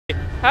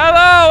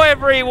Hello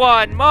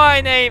everyone,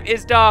 my name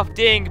is Darth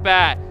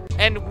Dingbat,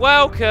 and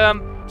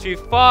welcome to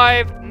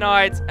Five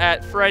Nights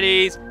at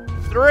Freddy's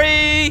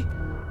 3.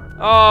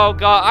 Oh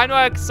god, I'm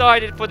not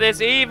excited for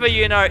this either,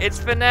 you know, it's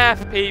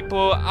Fnaf,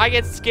 people. I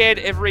get scared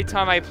every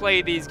time I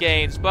play these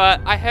games, but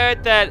I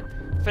heard that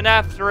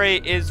Fnaf 3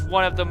 is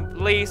one of the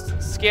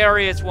least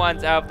scariest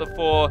ones out of the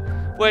 4,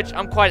 which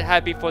I'm quite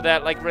happy for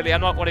that. Like, really, I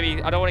don't want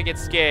to get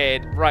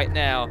scared right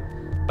now.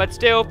 But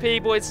still,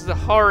 people, this is a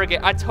horror game.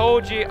 I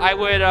told you I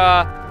would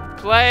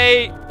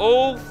play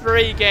all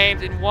 3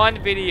 games in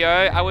one video.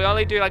 I would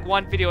only do like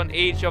one video on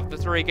each of the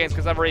 3 games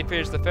because I've already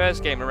finished the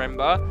first game,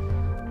 remember?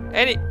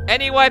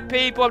 Anyway,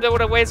 people, I don't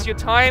want to waste your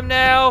time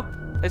now.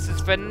 This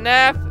is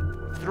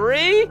FNAF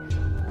 3.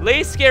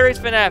 Least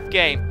scariest FNAF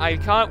game. I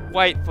can't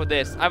wait for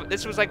this.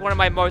 This was like one of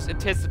my most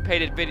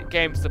anticipated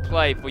games to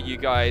play for you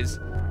guys.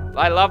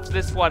 I loved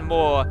this one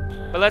more.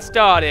 But let's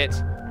start it.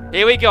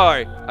 Here we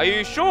go. Are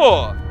you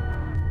sure?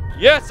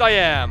 Yes, I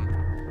am.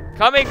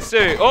 Coming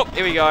soon. Oh,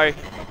 here we go.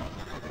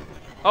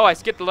 Oh, I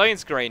skipped the loading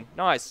screen.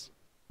 Nice.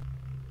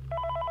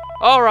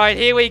 Alright,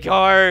 here we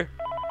go.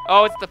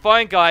 Oh, it's the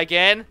phone guy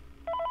again.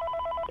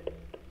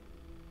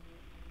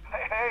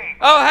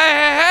 Oh,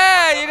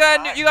 hey!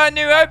 You got a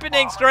new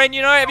opening screen,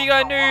 you know? Have you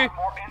got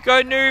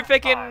a new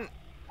freaking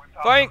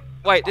phone?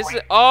 Wait, this is.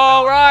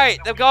 Oh, right.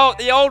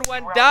 The old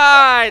one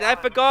died. I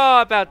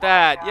forgot about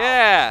that.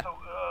 Yeah.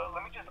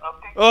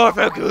 Oh, I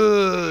felt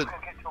good.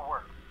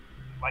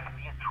 Like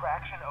the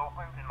attraction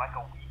opens in like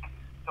a week.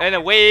 In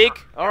a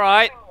week? All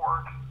right.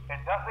 And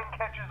nothing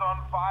catches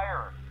on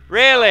fire.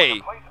 Really? When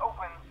the place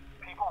opens,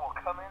 people will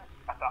come in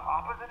at the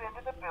opposite end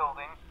of the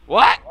building.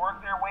 What?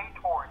 Work their way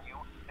toward you,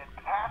 then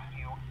past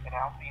you, and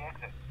out the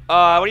exit. What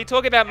are you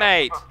talking about,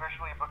 mate? You've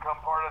officially become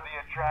part of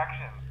the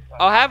attraction.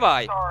 Oh, have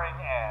I? Starring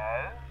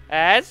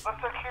As? the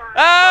security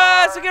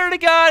guard. Security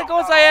guard. Of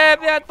course I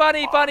am. Yeah,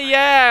 funny.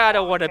 Yeah, I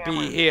don't want to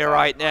be here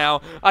right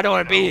now. I don't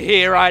want to be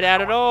here right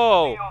now at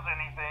all. Feels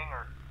anything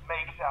or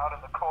makes out in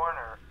the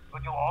corner,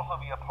 but you'll also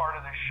be a part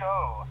of the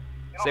show.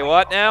 It'll Say make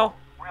what it now?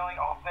 Really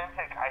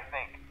authentic, I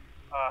think.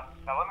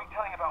 Now let me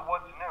tell you about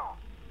what's new.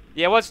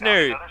 Yeah, what's new?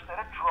 Another set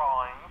of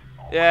drawings.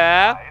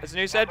 Yeah, there's a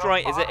new set of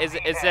drawing. Is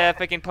there a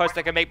freaking post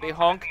that can make me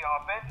honk?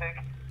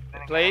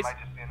 Please?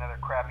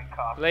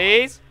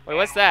 Please? Wait,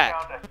 what's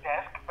that?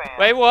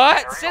 Wait,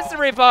 what? System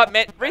restart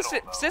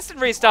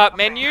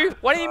menu?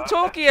 What are you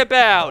talking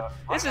about?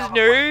 This is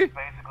new.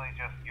 Basically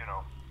just, you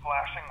know,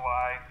 flashing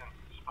lights and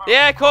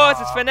Yeah, of course,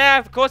 it's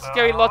FNAF. Of course it's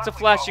going to be lots of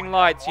flashing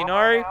lights, you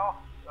know?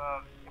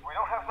 If we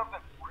don't have something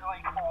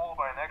really cool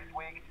by next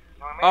week,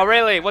 then we may Oh,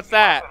 really? What's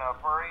that? in a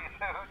furry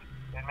suit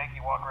and make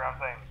you walk around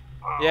saying,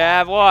 "Boom."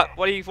 Yeah, what?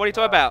 What are you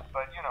talking about?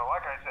 But, you know,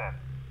 like I said,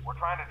 we're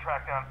trying to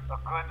track down a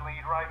good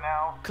lead right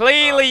now.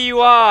 Clearly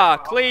you are.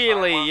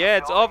 Clearly. Yeah,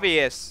 it's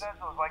obvious. Says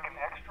it was like an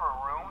extra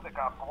room that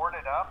got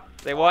boarded up.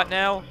 Say what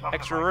now? Something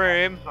Extra like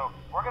room. that. So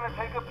we're gonna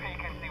take a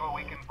peek and see what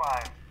we can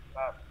find.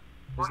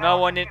 There's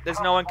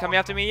no one coming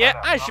after me yet.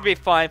 I should be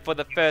fine for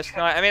the first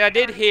night. I mean, I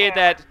did hear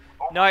that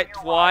night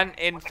 1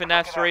 in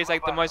FNAF 3 is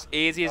like the most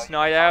easiest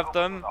night out of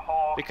them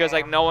because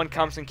like no one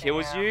comes and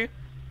kills you.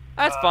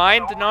 That's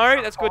fine to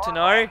know. That's good to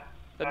know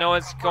that no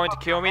one's going to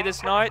kill me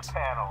this night.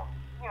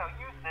 You know,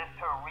 use this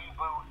to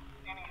reboot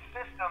any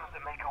systems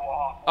that may go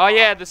off. Oh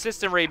yeah, the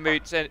system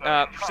reboots and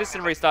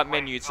system restart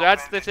menu. So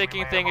that's the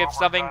thinking thing. If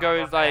something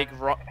goes like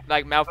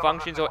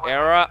malfunctions or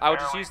error, I would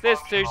just use this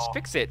to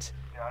fix it.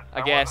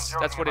 I guess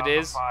that's what it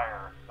is.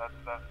 That's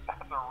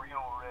a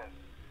real risk.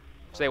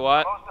 Say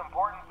what? The most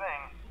important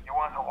thing you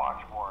want to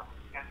watch for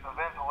is the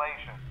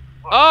ventilation.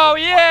 Look, Oh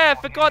yeah,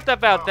 I forgot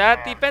about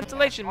that. The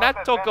ventilation,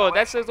 Matt Toko.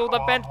 That's all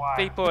the vent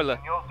people.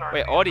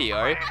 Wait, audio.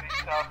 Okay.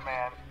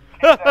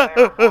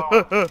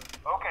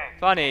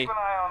 Funny. Keep an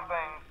eye on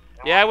things.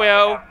 Yeah, I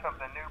will. Have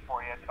something new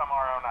for you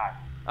tomorrow night.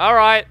 All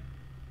right.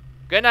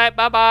 Good night.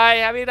 Bye bye.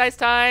 Have a nice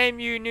time,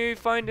 you new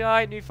phone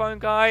guy.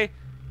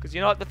 Because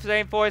you're not the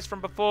same voice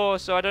from before,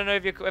 so I don't know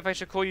if I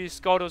should call you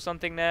Scott or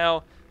something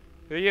now.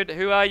 Who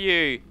are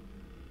you?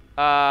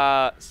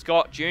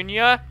 Scott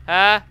Jr.?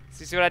 Huh?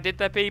 See what I did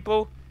there,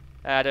 people?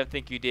 I don't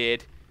think you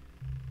did.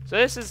 So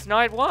this is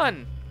night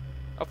 1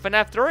 of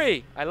FNAF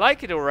 3. I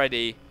like it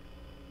already.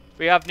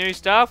 We have new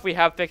stuff. We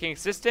have freaking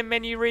system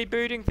menu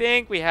rebooting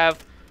thing. We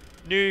have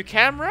new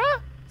camera.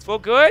 It's all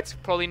good.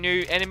 Probably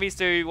new enemies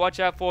to watch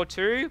out for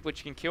too,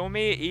 which can kill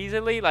me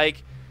easily.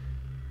 Like,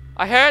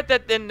 I heard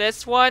that in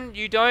this one,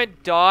 you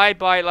don't die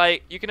by,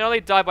 like, you can only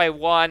die by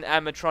one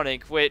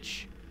animatronic,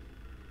 which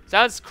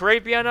sounds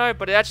creepy, I know,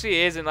 but it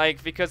actually isn't,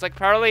 like, because, like,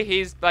 apparently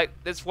he's, like,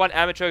 this one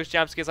animatronic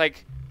jump scare is,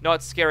 like,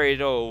 not scary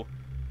at all.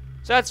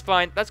 So that's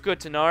fine. That's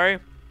good to know.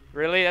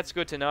 Really, that's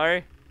good to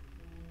know.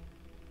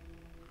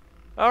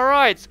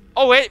 Alright.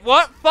 Oh, wait,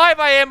 what? 5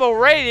 AM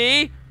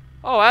already?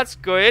 Oh, that's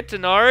good to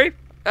know.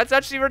 That's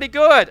actually really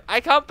good. I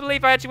can't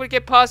believe I actually would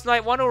get past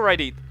night 1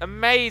 already.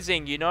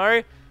 Amazing, you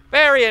know?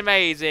 Very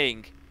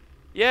amazing.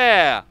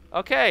 Yeah.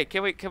 Okay.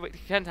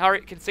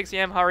 Can 6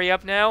 AM hurry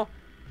up now?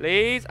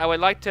 Please. I would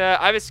like to.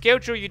 I have a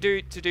schedule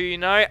to do, you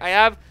know.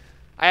 I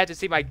I have to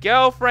see my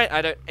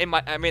girlfriend.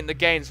 I'm in the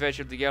games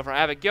version of the girlfriend.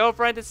 I have a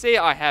girlfriend to see.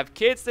 I have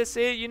kids to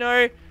see, you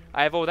know.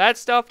 I have all that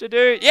stuff to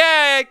do.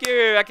 Yeah, thank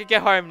you. I can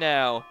get home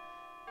now.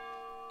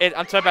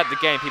 I'm talking about the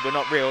game, people,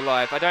 not real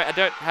life. I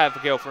don't have a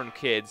girlfriend and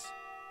kids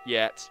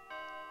yet.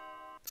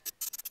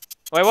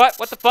 Wait, what?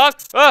 What the fuck?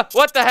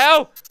 What the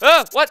hell?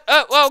 What?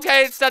 Well,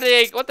 okay, it's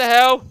studying. What the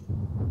hell?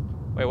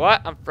 Wait,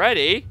 what? I'm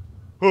Freddy?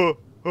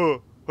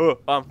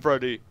 I'm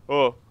Freddy.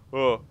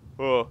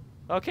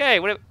 Okay,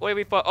 what do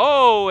we find?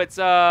 Oh, it's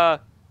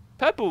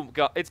Purple.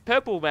 It's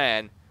Purple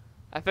Man.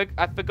 I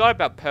forgot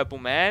about Purple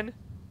Man.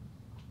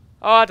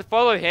 Oh, I have to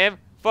follow him.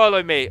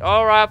 Follow me.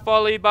 Alright,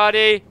 follow you,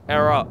 buddy.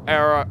 Error.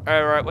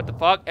 What the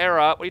fuck?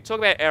 Error. What are you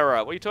talking about,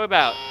 error? What are you talking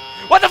about?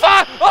 What the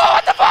fuck? Oh,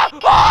 what the fuck?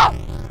 Oh!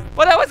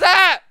 What was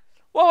that?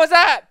 What was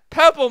that?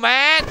 Purple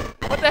Man?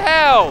 What the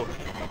hell?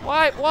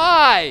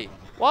 Why?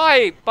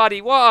 Why,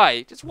 buddy?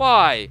 Why? Just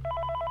why?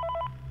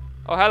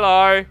 Oh,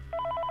 hello.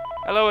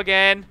 Hello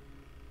again.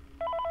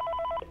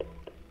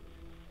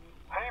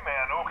 Hey,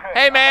 man, okay.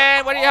 Hey,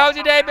 man. How's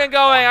your day been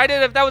going?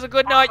 That was a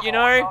good night, you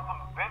know.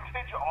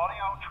 Vintage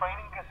audio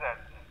training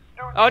cassettes.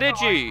 Oh, did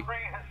you?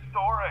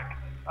 Prehistoric.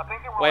 I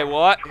think they were wait,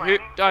 what? Who?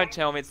 Don't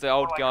tell me it's the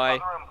old guy.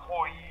 Other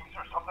employees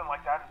or something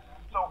like that.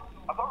 So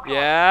I thought we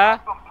yeah.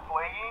 them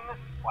playing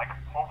like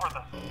over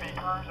the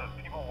speakers as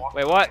people walk.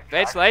 Wait, what?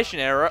 Ventilation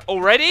error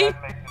already?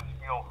 That makes us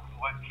feel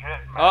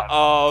legit.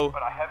 Uh-oh.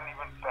 But I have an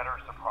even better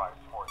surprise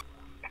for you.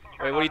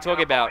 Wait, what are you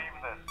talking about?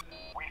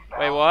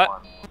 Wait, what?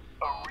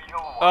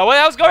 what the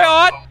hell's going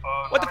on?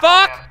 What the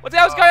fuck? What the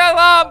hell's going on,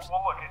 alarms?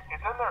 Well, look,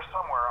 it's in there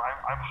somewhere.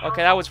 I'm sure.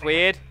 Okay, that was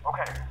weird.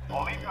 Okay,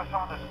 I'll leave you with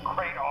some of this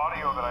great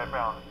audio that I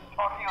found.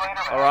 Talk to you later,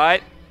 man.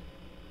 Alright.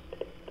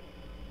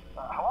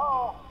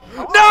 Hello?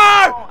 No!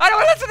 I don't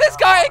want to listen to this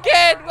guy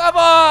again! Come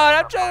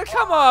on!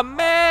 Come on,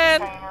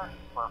 man! I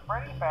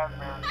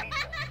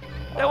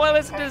don't want to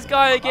listen to this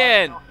guy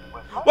again.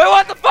 Wait,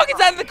 what the fuck is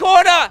that in the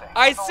corner?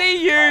 I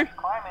see you!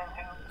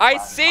 I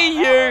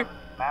see you!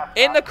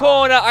 In the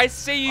corner, I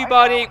see you,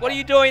 buddy. What are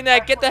you doing there?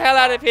 Get the hell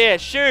out of here.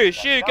 Shoo.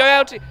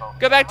 Go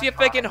back to your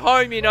freaking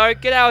home, you know.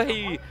 Get out of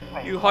here,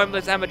 you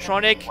homeless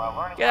animatronic.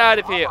 Get out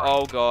of here.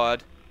 Oh,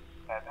 God.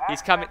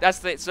 He's coming.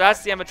 So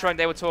that's the animatronic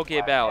they were talking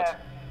about.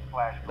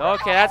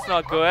 Okay, that's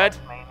not good.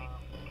 First,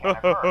 we'll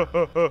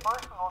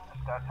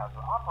discuss how to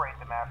operate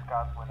the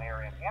mascots when they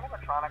are in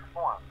animatronic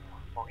form.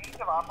 For ease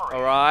of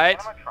operation,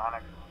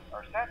 animatronics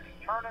are set to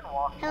turn and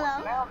walk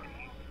towards sound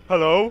cues.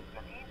 Hello? It's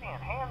an easy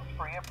and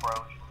hands-free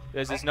approach.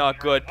 This is not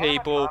good,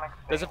 people.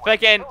 There's a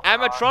freaking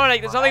animatronic.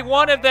 There's only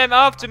one of them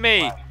after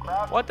me.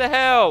 What the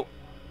hell?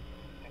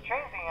 To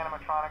change the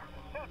animatronics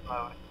to suit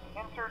mode,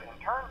 insert and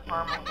turn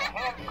firmly the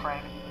hand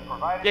crank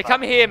provided. Yeah,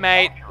 come here,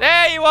 mate.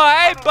 There you are.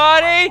 Hey,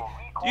 buddy.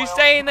 You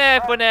stay in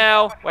there for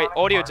now. Wait,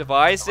 audio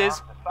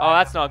devices. Oh,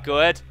 that's not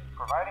good.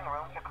 Providing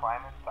room to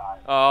climb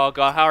inside. Oh,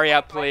 God, hurry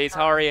up, please.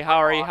 Hurry.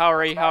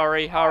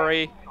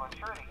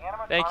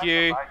 Thank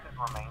you.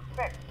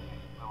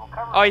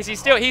 Oh, he's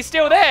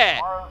still there.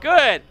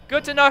 Good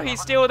to know he's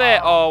still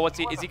there. Oh, is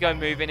he going to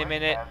move in a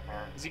minute?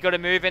 Is he going to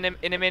move in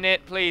a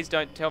minute? Please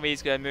don't tell me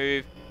he's going to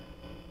move.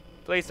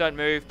 Please don't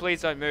move.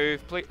 Please.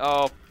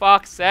 Oh,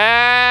 fuck's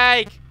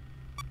sake.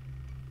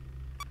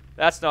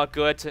 That's not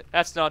good.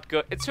 It's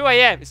 2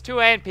 a.m. It's 2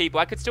 a.m., people.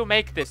 I could still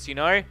make this, you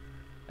know?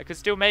 I could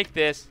still make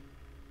this.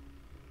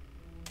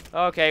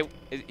 Okay,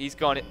 he's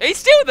gone. He's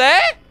still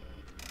there?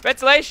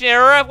 Ventilation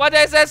error? Why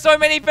is there so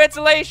many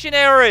ventilation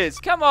errors?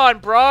 Come on,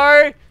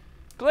 bro.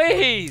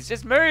 Please,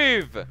 just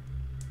move.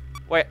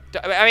 Wait,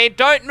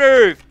 don't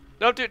move.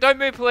 Don't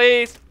move,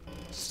 please.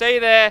 Stay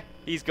there.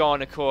 He's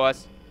gone, of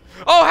course.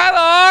 Oh,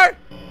 hello.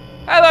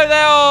 Hello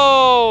there.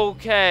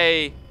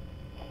 Okay.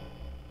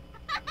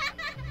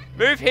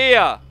 Move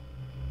here.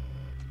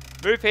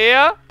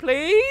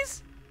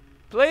 Please.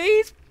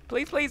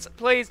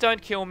 Please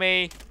don't kill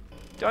me.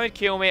 Don't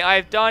kill me.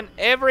 I've done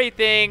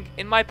everything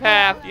in my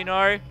path, you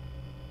know.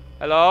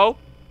 Hello?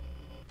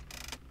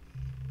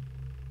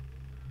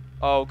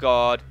 Oh,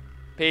 God.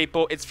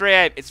 People, it's 3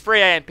 a.m. It's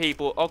 3 a.m.,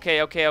 people. Okay.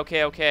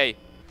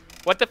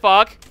 What the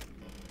fuck?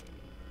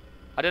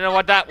 I don't know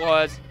what that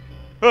was.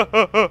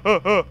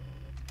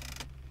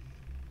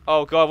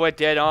 Oh, God, we're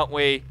dead, aren't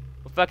we?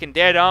 We're fucking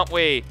dead, aren't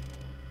we?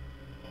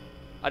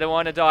 I don't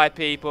want to die,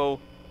 people.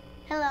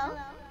 Hello?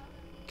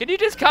 Can you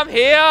just come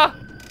here?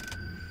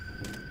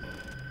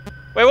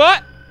 Wait,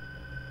 what?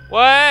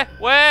 Where?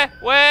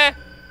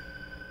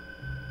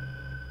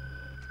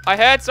 I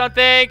heard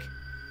something.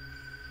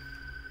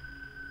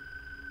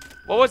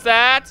 What was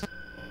that?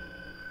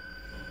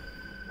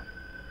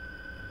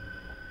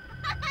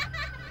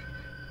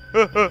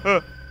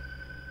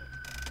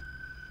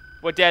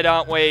 We're dead,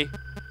 aren't we?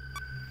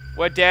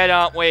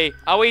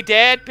 Are we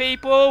dead,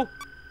 people?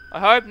 I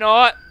hope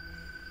not.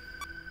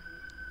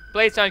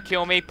 Please don't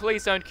kill me.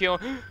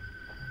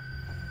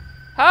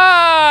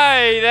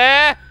 Hi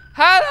there.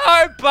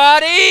 Hello,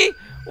 buddy.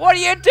 What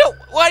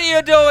are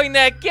you doing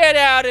there? Get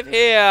out of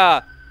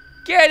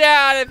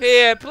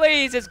here.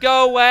 Please, just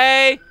go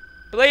away.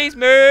 Please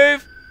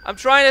move. I'm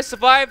trying to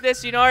survive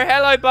this, you know.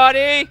 Hello,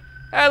 buddy.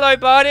 Hello,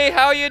 buddy.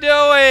 How are you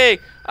doing?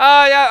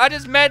 Oh, yeah, I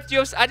just met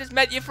your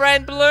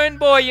friend Balloon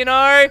Boy, you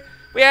know.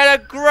 We had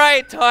a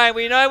great time,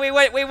 we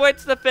went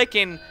to the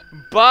freaking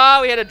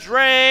bar, we had a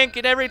drink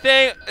and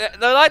everything.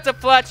 The lights are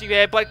flashing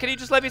there, but can you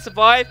just let me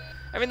survive?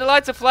 I mean, the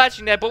lights are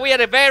flashing there, but we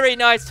had a very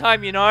nice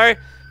time, you know.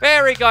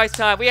 Very nice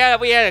time. We had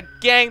a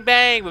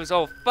gangbang. It was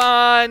all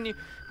fun.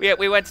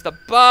 We went to the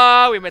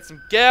bar. We met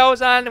some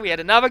girls on. We had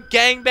another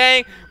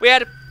gangbang. We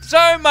had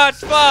so much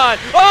fun.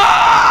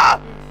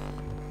 Ah!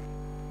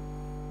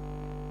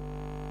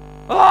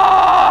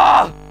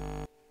 Ah!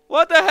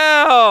 What the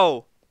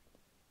hell?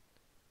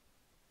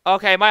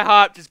 Okay, my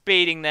heart just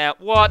beating there.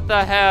 What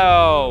the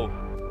hell?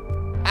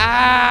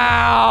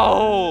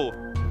 Ow!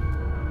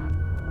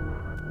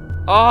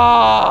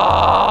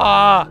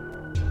 Oh!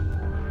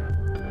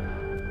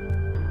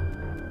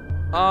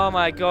 Oh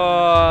my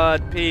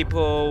god,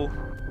 people.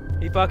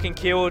 He fucking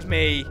killed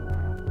me.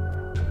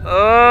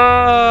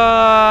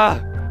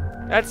 That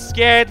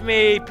scared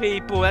me,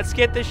 people. That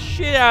scared the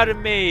shit out of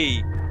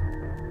me.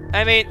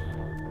 I mean,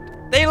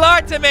 they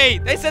lied to me.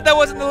 They said that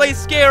wasn't the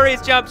least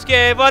scariest jump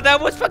scare, but that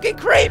was fucking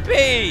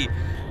creepy.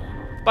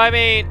 But I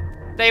mean,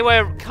 they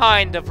were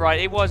kind of right.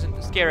 It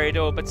wasn't scary at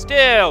all, but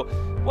still.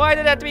 Why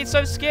did it have to be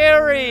so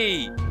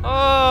scary?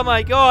 Oh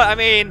my god. I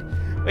mean,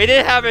 we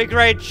did have a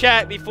great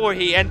chat before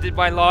he ended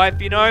my life,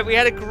 you know? We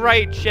had a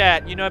great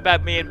chat, you know,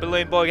 about me and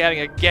Balloon Boy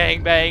having a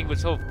gangbang. It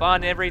was all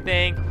fun and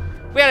everything.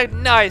 We had a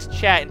nice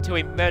chat until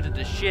he murdered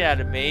the shit out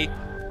of me.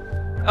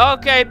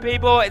 Okay,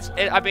 people,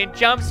 I've been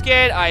jump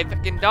scared. I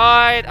fucking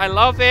died. I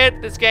love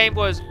it. This game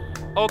was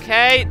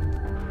okay.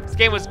 This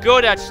game was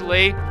good,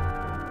 actually.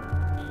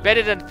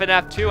 Better than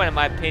Fnaf 2, in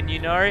my opinion, you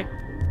know?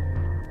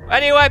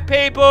 Anyway,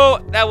 people,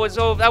 that was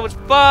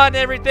fun and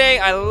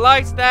everything. I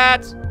liked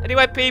that.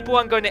 Anyway, people,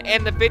 I'm going to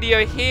end the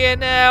video here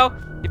now.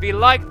 If you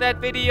liked that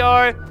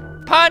video,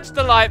 punch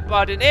the like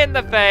button in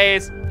the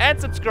face and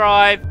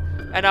subscribe.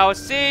 And I will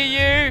see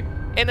you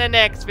in the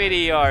next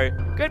video.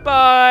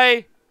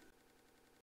 Goodbye.